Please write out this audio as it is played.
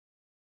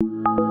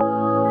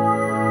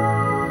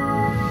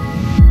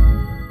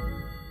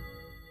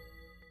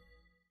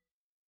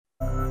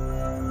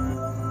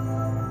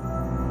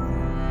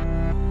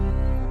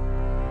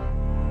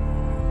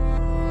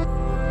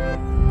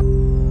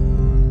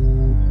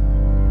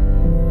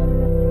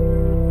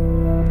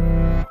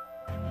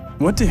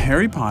What do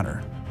Harry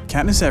Potter,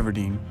 Katniss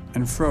Everdeen,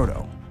 and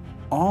Frodo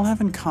all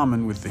have in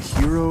common with the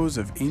heroes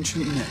of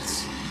ancient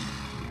myths?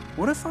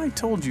 What if I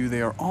told you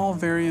they are all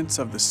variants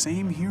of the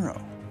same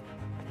hero?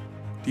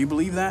 Do you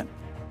believe that?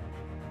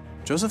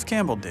 Joseph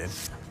Campbell did.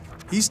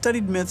 He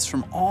studied myths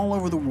from all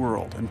over the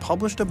world and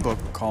published a book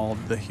called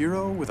The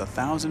Hero with a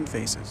Thousand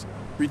Faces,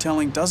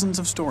 retelling dozens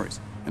of stories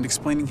and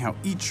explaining how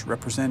each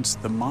represents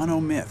the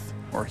monomyth,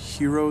 or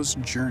hero's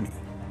journey.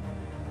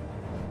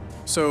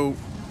 So,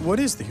 what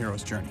is the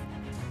hero's journey?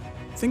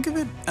 Think of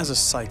it as a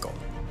cycle.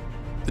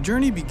 The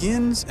journey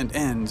begins and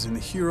ends in the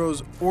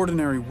hero's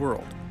ordinary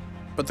world,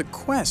 but the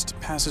quest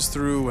passes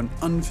through an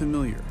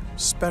unfamiliar,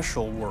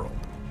 special world.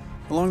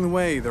 Along the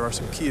way, there are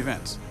some key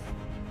events.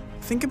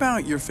 Think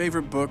about your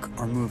favorite book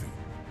or movie.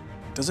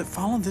 Does it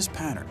follow this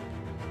pattern?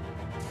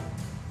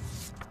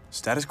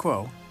 Status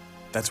quo,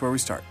 that's where we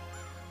start.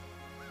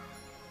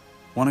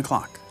 1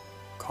 o'clock,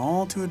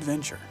 call to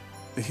adventure.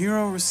 The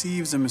hero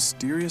receives a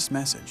mysterious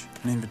message,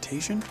 an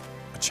invitation,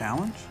 a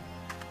challenge.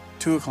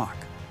 2 o'clock,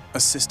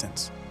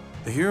 assistance.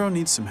 The hero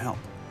needs some help,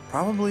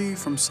 probably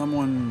from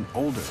someone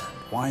older,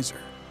 wiser.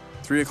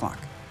 3 o'clock,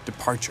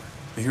 departure.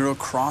 The hero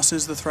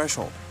crosses the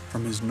threshold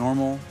from his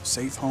normal,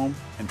 safe home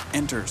and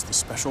enters the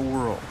special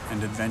world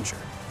and adventure.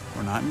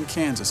 We're not in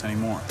Kansas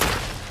anymore.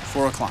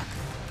 4 o'clock,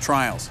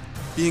 trials.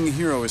 Being a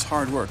hero is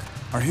hard work.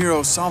 Our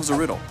hero solves a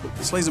riddle,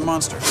 slays a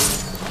monster,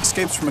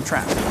 escapes from a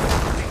trap.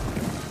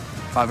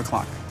 5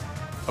 o'clock,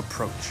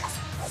 approach.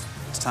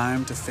 It's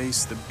time to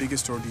face the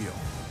biggest ordeal,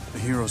 the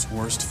hero's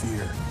worst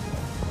fear.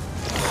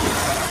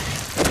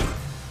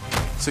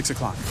 6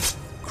 o'clock,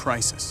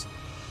 crisis.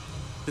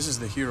 This is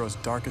the hero's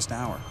darkest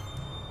hour.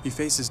 He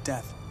faces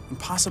death and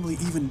possibly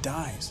even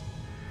dies,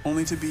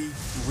 only to be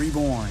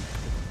reborn.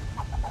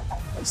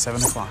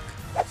 7 o'clock,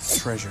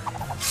 treasure.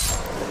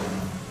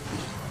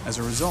 As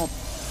a result,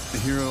 the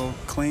hero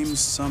claims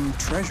some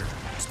treasure,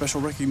 special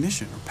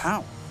recognition, or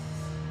power.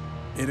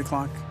 8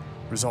 o'clock,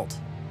 result.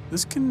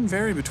 This can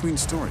vary between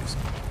stories.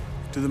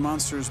 Do the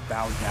monsters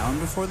bow down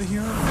before the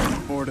hero,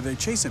 or do they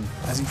chase him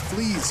as he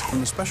flees from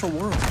the special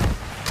world?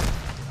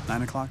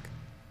 9 o'clock,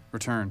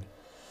 return.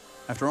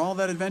 After all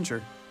that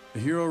adventure, the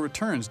hero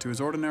returns to his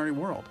ordinary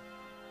world.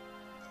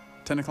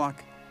 10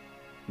 o'clock,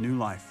 new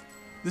life.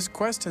 This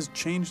quest has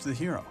changed the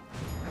hero.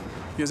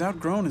 He has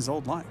outgrown his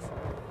old life.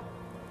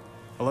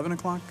 11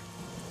 o'clock,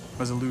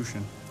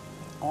 resolution.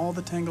 All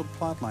the tangled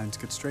plot lines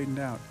get straightened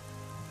out.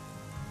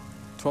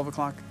 12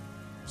 o'clock,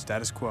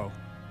 status quo,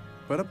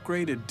 but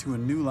upgraded to a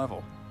new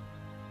level.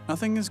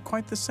 Nothing is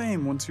quite the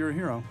same once you're a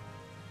hero.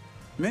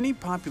 Many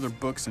popular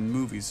books and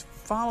movies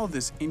follow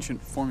this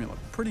ancient formula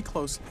pretty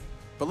closely.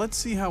 But let's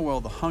see how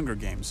well The Hunger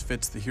Games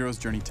fits the hero's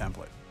journey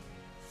template.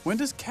 When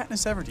does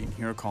Katniss Everdeen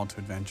hear a call to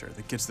adventure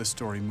that gets the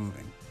story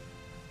moving?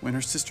 When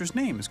her sister's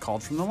name is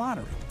called from the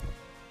lottery.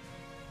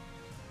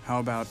 How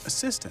about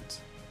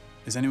assistance?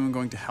 Is anyone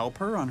going to help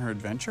her on her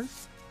adventure?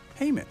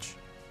 Hey, Mitch.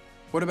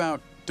 What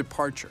about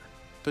departure?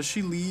 Does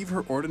she leave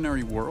her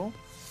ordinary world?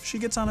 She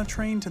gets on a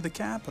train to the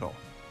capital.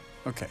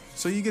 Okay,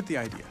 so you get the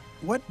idea.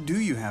 What do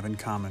you have in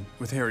common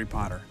with Harry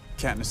Potter,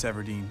 Katniss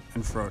Everdeen,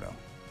 and Frodo?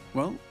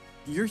 Well,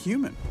 you're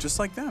human, just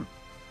like them.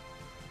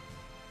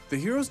 The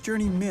hero's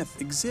journey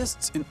myth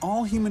exists in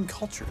all human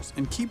cultures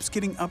and keeps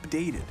getting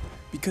updated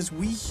because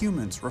we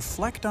humans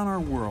reflect on our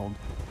world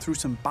through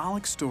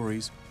symbolic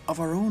stories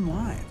of our own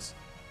lives.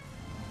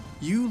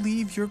 You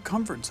leave your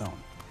comfort zone,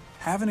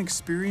 have an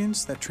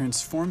experience that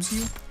transforms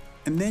you,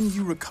 and then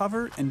you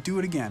recover and do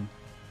it again.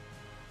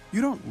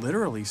 You don't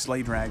literally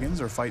slay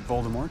dragons or fight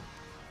Voldemort,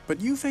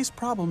 but you face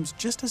problems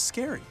just as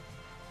scary.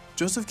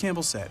 Joseph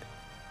Campbell said,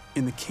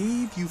 "In the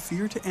cave you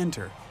fear to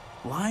enter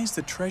lies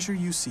the treasure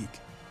you seek."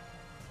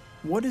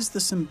 What is the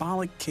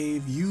symbolic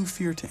cave you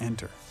fear to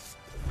enter?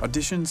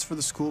 Auditions for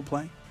the school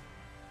play?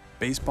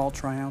 Baseball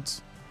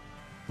tryouts?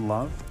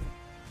 Love?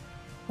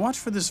 Watch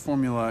for this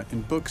formula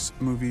in books,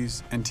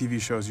 movies, and TV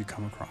shows you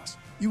come across.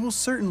 You will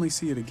certainly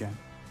see it again,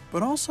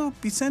 but also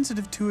be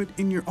sensitive to it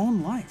in your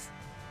own life.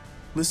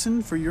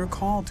 Listen for your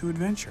call to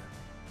adventure.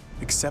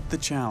 Accept the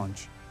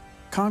challenge.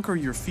 Conquer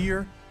your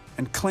fear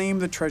and claim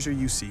the treasure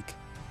you seek.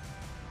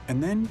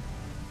 And then,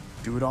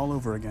 do it all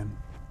over again.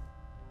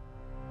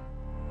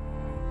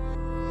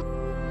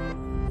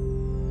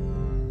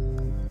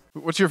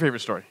 What's your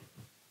favorite story?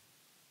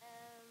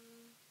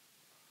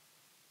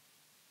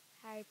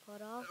 Harry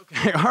Potter.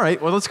 Okay, all right.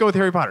 Well, let's go with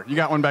Harry Potter. You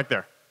got one back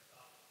there.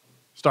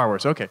 Star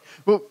Wars, okay.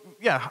 Well,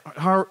 yeah,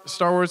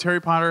 Star Wars, Harry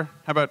Potter.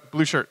 How about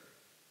blue shirt?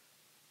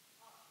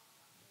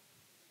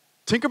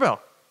 Tinkerbell.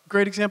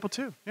 Great example,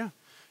 too, yeah.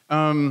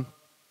 All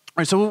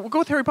right, so we'll go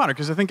with Harry Potter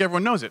because I think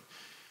everyone knows it.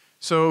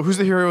 So who's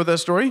the hero of that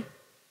story?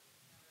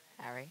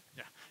 Harry.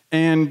 Yeah.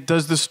 And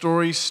does the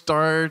story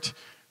start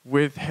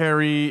with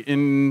Harry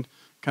in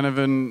kind of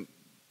an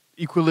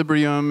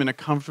equilibrium, in a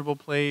comfortable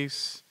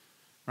place,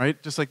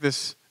 right? Just like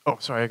this. Oh,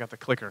 sorry, I got the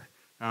clicker.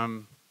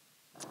 And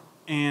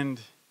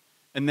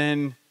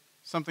then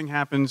something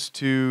happens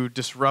to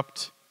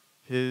disrupt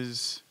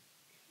his...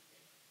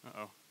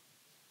 Uh-oh.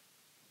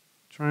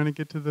 Trying to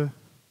get to the...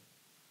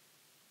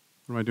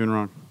 What am I doing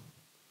wrong?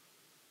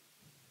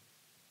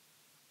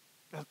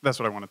 That's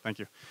what I wanted, thank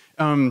you.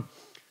 And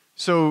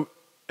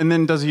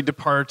then does he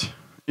depart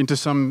into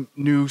some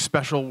new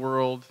special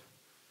world?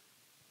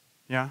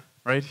 Yeah,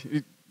 right?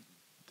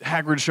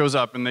 Hagrid shows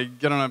up and they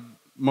get on a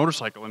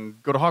motorcycle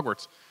and go to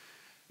Hogwarts.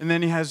 And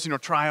then he has,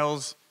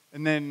 trials,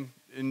 and then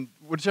in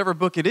whichever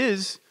book it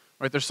is,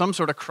 right, there's some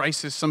sort of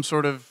crisis, some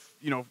sort of,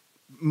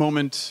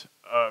 moment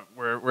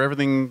where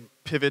everything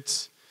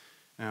pivots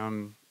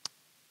and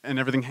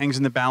everything hangs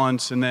in the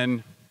balance, and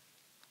then,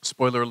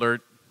 spoiler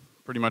alert,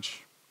 pretty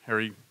much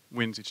Harry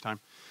wins each time.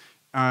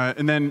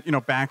 And then,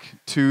 back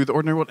to the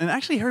ordinary world. And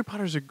actually, Harry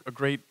Potter is a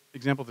great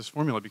example of this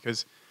formula,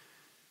 because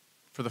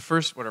for the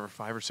first,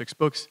 5 or 6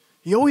 books,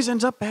 he always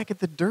ends up back at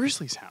the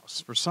Dursleys'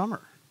 house for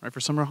summer, right, for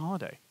summer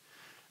holiday.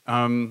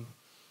 And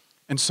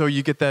so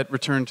you get that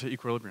return to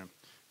equilibrium.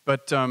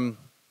 But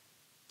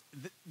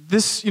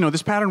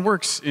this pattern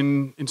works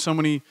in so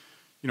many,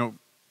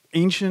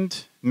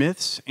 ancient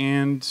myths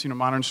and,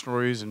 modern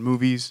stories and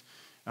movies.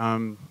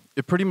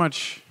 It pretty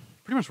much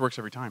works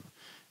every time.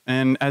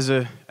 And as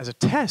a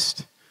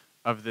test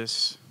of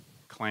this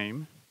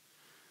claim,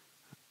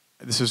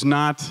 this is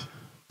not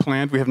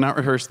planned, we have not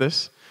rehearsed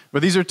this,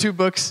 but these are 2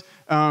 books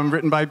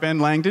written by Ben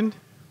Langdon,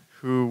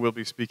 who will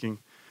be speaking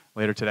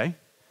later today.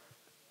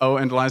 Oh,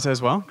 and Eliza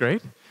as well,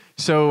 great.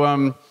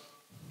 So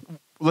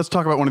let's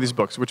talk about one of these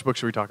books. Which book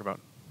should we talk about?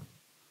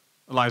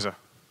 Eliza,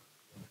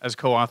 as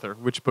co-author,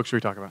 which book should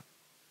we talk about?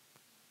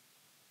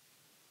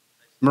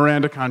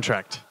 Miranda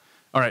Contract.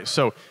 All right,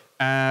 so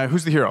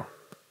who's the hero?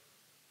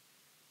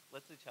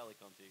 Let's do Charlie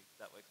Conti.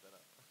 That works better.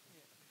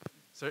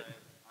 So, So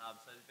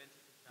the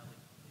Adventures of Charlie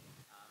Conti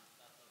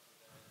starts off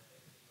with a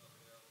 13-year-old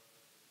girl.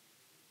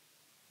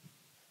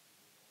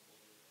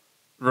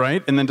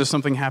 right, and then does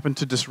something happen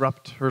to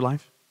disrupt her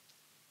life?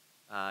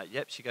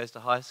 Yep, she goes to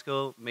high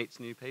school, meets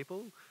new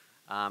people.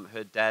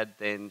 Her dad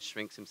then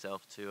shrinks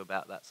himself to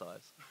about that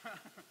size.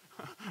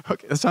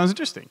 Okay, that sounds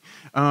interesting.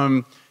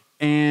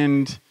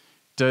 And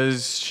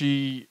does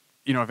she,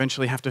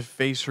 eventually have to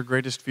face her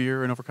greatest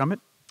fear and overcome it?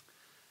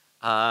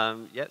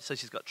 Yep, so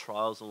she's got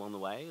trials along the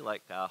way,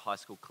 like high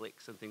school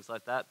cliques and things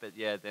like that. But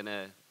yeah, then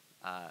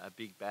a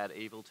big bad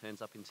evil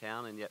turns up in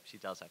town, and yep, she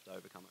does have to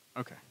overcome it.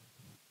 Okay,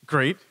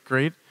 great.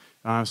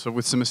 So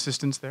with some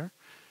assistance there.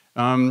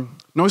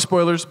 No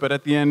spoilers, but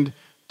at the end,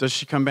 does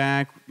she come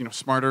back,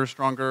 smarter,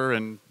 stronger,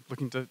 and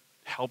looking to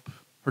help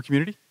her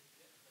community?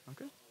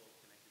 Okay.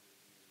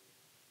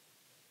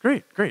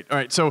 Great. All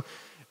right, so,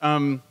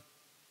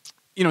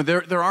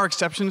 there are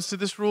exceptions to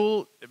this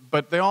rule,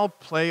 but they all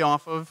play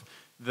off of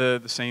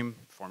the same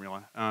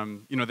formula.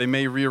 They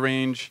may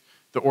rearrange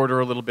the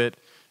order a little bit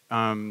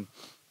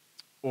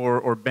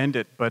or bend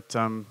it, but,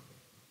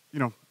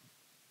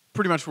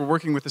 pretty much we're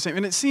working with the same.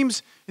 And it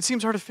seems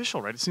artificial,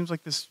 right? It seems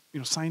like this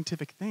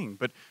scientific thing,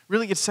 but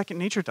really it's second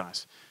nature to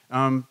us.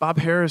 Bob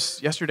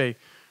Harris yesterday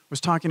was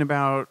talking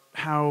about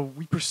how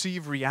we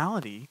perceive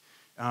reality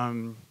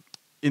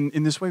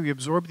in this way. We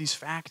absorb these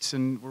facts,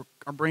 and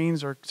our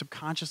brains are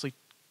subconsciously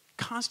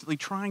constantly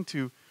trying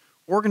to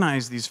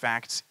organize these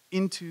facts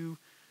into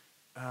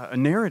a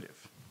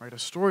narrative, right? A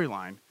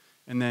storyline,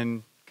 and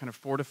then kind of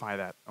fortify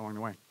that along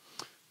the way.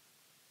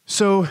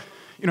 So,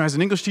 as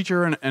an English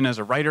teacher and as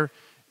a writer,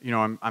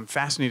 I'm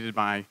fascinated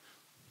by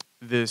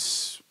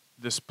this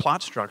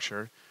plot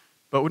structure,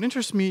 but what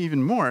interests me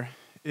even more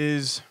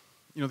is,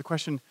 the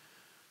question,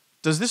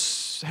 does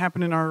this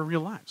happen in our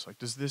real lives? Like,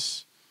 does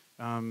this,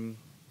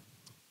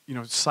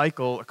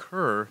 cycle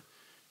occur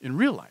in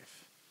real life?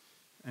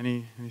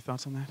 Any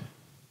thoughts on that?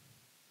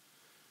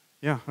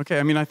 Yeah, okay,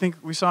 I think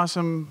we saw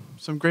some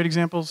great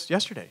examples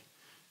yesterday.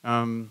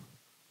 So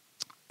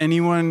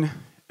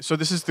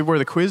this is where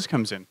the quiz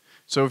comes in.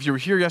 So if you were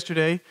here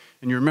yesterday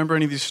and you remember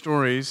any of these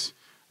stories,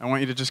 I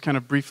want you to just kind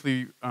of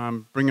briefly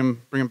bring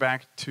them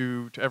back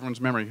to everyone's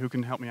memory. Who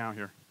can help me out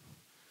here?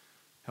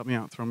 Help me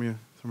out. Throw me a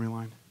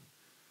line.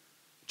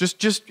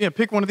 Just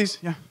pick one of these.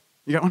 Yeah,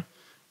 you got one.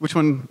 Which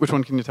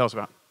one can you tell us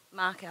about?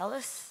 Mark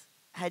Ellis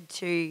had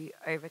to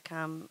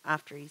overcome,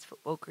 after his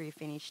football career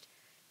finished,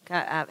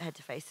 had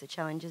to face the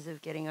challenges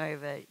of getting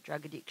over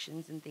drug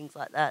addictions and things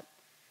like that,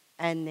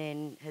 and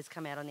then has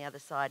come out on the other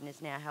side and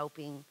is now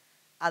helping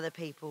other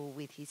people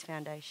with his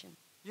foundation.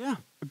 Yeah,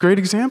 a great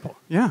example.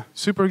 Yeah,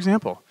 super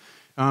example.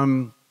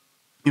 Beating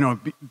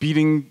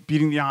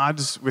the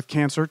odds with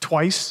cancer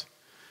twice,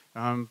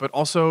 but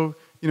also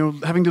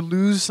having to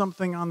lose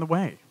something on the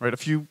way, right? A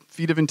few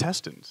feet of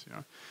intestines,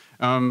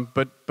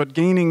 but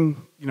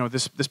gaining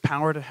this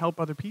power to help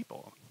other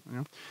people,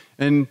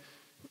 And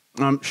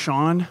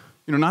Sean,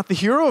 not the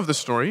hero of the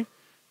story,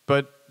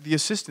 but the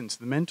assistant,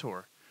 the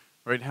mentor,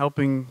 right?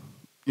 Helping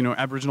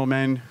Aboriginal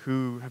men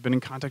who have been in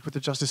contact with the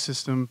justice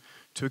system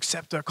to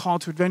accept a call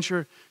to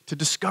adventure, to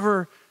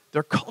discover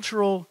their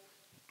cultural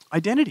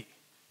identity,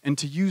 and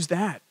to use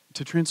that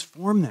to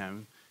transform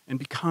them and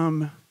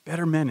become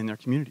better men in their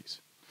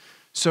communities.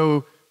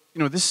 So,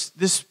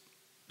 this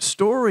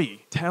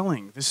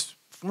storytelling, this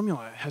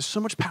formula has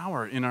so much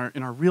power in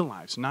our real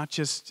lives, not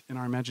just in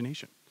our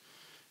imagination.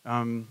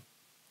 And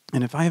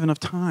if I have enough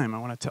time,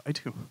 I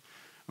do.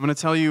 I'm going to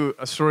tell you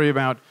a story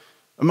about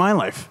my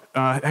life,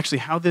 actually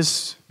how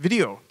this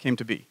video came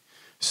to be.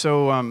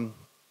 So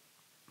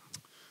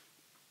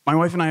my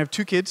wife and I have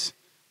 2 kids,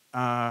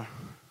 our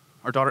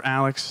daughter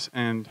Alex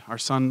and our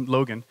son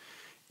Logan.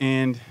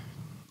 And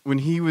when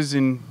he was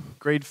in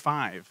grade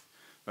 5,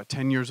 about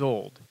 10 years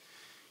old,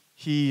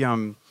 he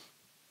wanted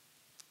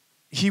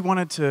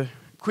to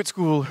quit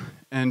school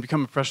and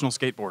become a professional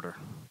skateboarder,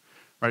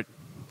 right?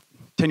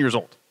 10 years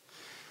old.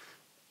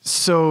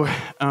 So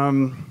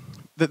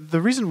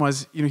the reason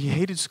was, he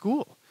hated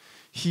school.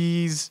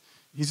 He's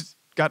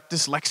got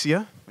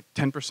dyslexia, like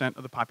 10%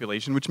 of the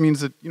population, which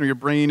means that, your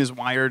brain is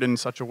wired in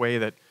such a way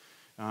that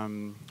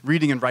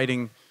reading and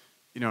writing,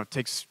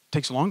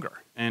 takes longer,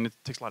 and it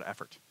takes a lot of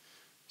effort.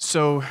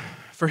 So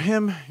for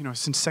him,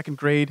 since 2nd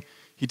grade,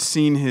 he'd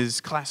seen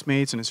his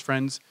classmates and his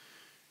friends,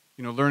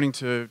 learning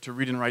to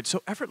read and write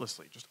so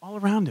effortlessly, just all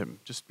around him,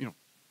 just,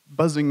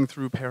 buzzing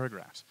through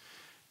paragraphs.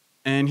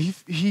 And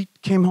he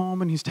came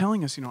home and he's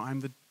telling us,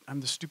 I'm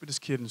the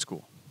stupidest kid in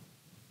school.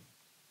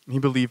 And he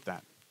believed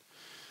that.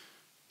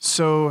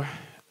 So,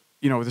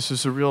 this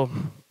is a real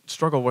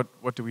struggle.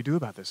 What do we do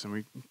about this? And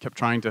we kept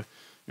trying to,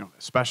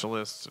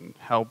 specialists and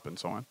help and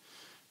so on.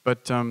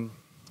 But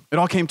it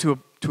all came to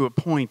a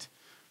point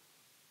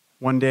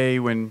one day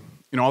when,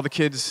 all the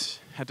kids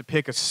had to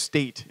pick a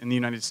state in the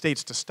United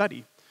States to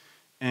study.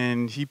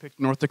 And he picked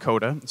North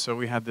Dakota. So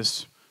we had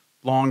this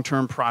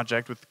long-term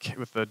project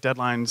with the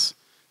deadlines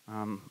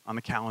on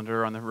the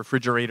calendar, on the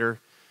refrigerator.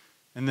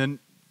 And then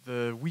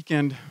the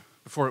weekend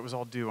before it was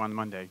all due on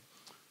Monday,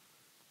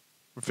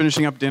 we're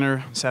finishing up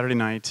dinner Saturday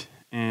night,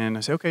 and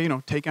I say, okay,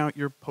 take out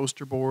your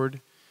poster board,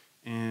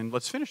 and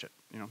let's finish it,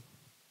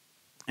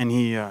 And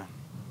he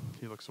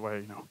looks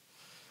away,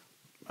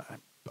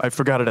 I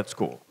forgot it at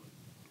school.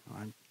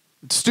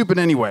 It's stupid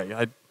anyway.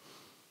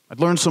 I'd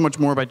learned so much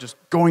more by just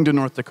going to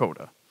North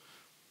Dakota.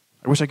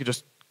 I wish I could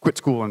just quit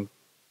school and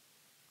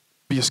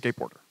be a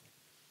skateboarder.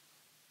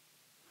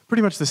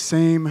 Pretty much the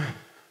same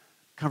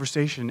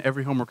conversation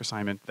every homework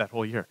assignment that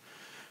whole year.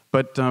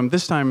 But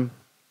this time,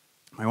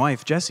 my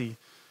wife, Jessie,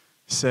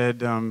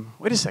 said,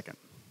 wait a second.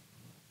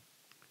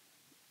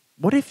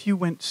 What if you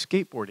went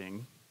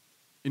skateboarding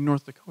in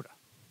North Dakota?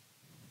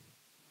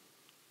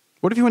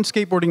 What if you went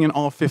skateboarding in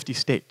all 50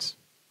 states?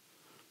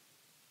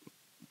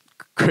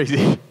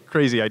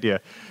 Crazy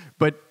idea.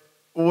 But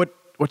what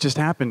just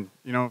happened,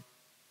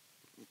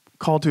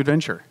 call to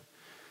adventure.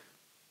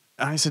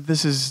 I said,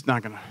 this is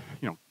not going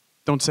to,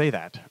 don't say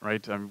that,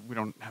 right? We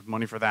don't have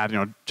money for that.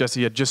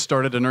 Jessie had just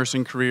started a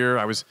nursing career.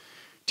 I was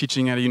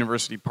teaching at a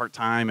university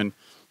part-time and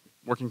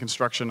working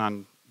construction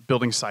on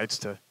building sites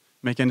to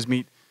make ends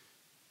meet.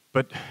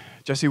 But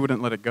Jessie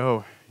wouldn't let it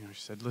go.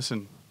 She said,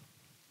 listen,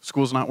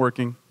 school's not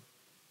working.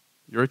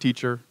 You're a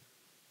teacher.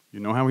 You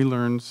know how he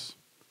learns.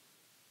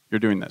 You're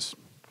doing this.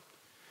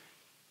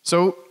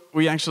 So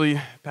we actually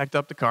packed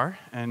up the car,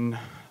 and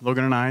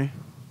Logan and I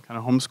kind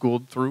of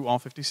homeschooled through all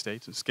 50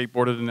 states and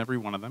skateboarded in every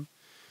one of them.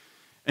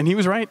 And he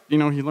was right. He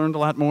learned a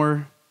lot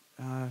more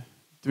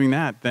doing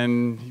that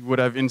than he would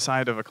have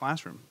inside of a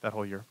classroom that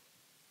whole year.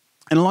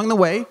 And along the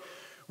way,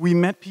 we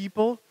met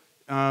people,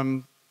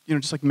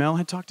 just like Mel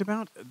had talked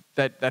about,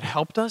 that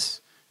helped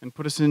us and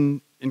put us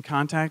in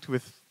contact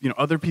with,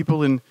 other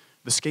people in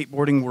the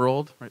skateboarding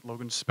world, right,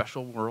 Logan's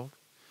special world.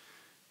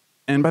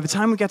 And by the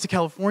time we got to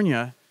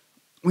California,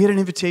 we had an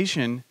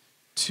invitation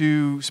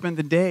to spend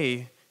the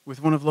day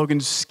with one of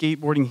Logan's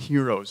skateboarding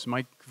heroes,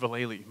 Mike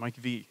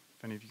V,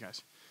 if any of you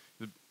guys.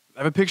 I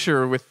have a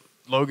picture with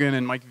Logan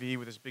and Mike V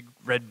with his big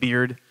red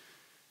beard.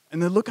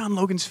 And the look on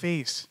Logan's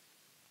face,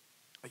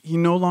 he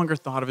no longer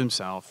thought of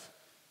himself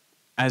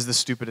as the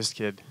stupidest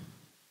kid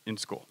in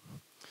school.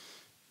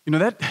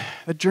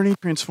 That journey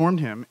transformed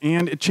him,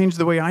 and it changed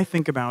the way I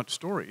think about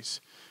stories.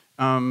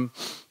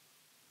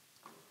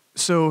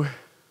 So,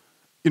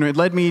 it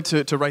led me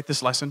to write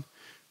this lesson,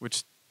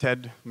 which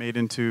Ted made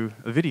into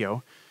a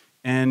video.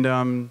 And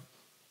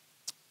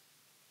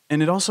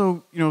it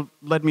also,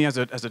 led me as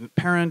a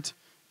parent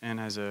and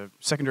as a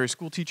secondary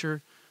school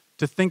teacher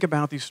to think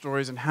about these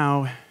stories and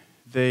how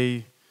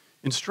they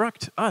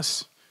instruct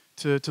us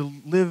to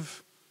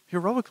live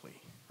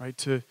heroically, right?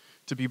 To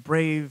be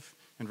brave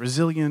and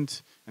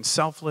resilient and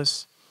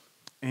selfless.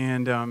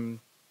 And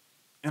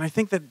I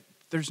think that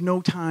there's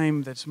no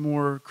time that's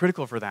more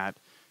critical for that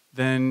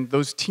than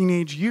those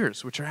teenage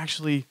years, which are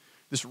actually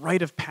this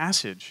rite of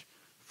passage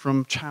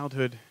from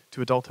childhood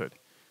to adulthood.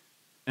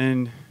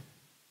 And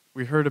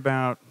we heard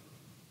about,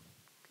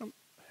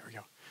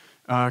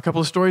 a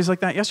couple of stories like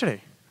that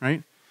yesterday,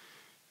 right?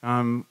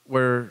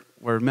 Where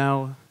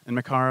Mel and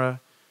Makara,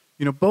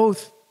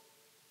 both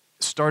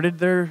started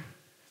their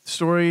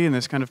story in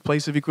this kind of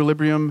place of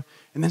equilibrium,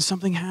 and then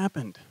something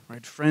happened,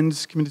 right?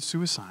 Friends committed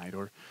suicide,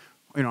 or,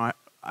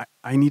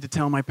 I need to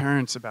tell my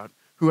parents about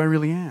who I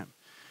really am.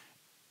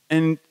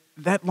 And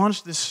that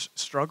launched this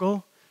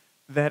struggle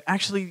that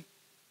actually,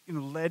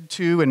 led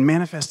to and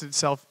manifested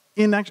itself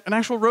in an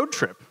actual road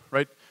trip,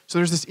 right? So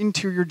there's this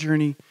interior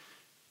journey,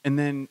 and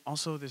then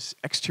also this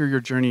exterior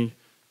journey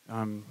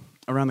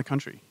around the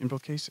country in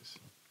both cases.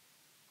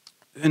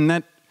 And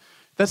that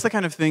that's the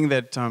kind of thing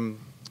that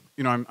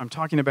I'm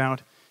talking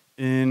about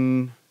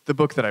in the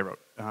book that I wrote,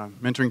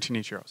 Mentoring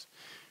Teenage Heroes,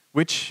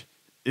 which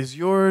is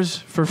yours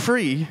for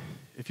free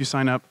if you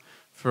sign up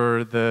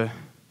for the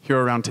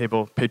Hero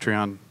Roundtable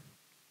Patreon.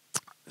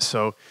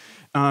 So,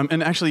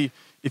 and actually,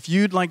 if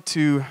you'd like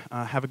to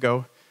have a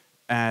go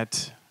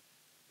at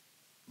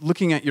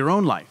looking at your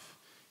own life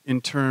in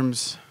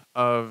terms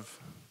of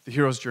the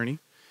hero's journey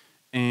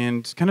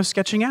and kind of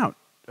sketching out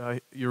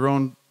your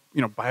own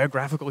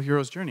biographical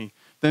hero's journey,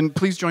 then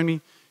please join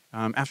me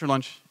after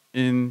lunch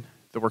in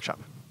the workshop.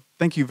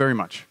 Thank you very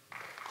much.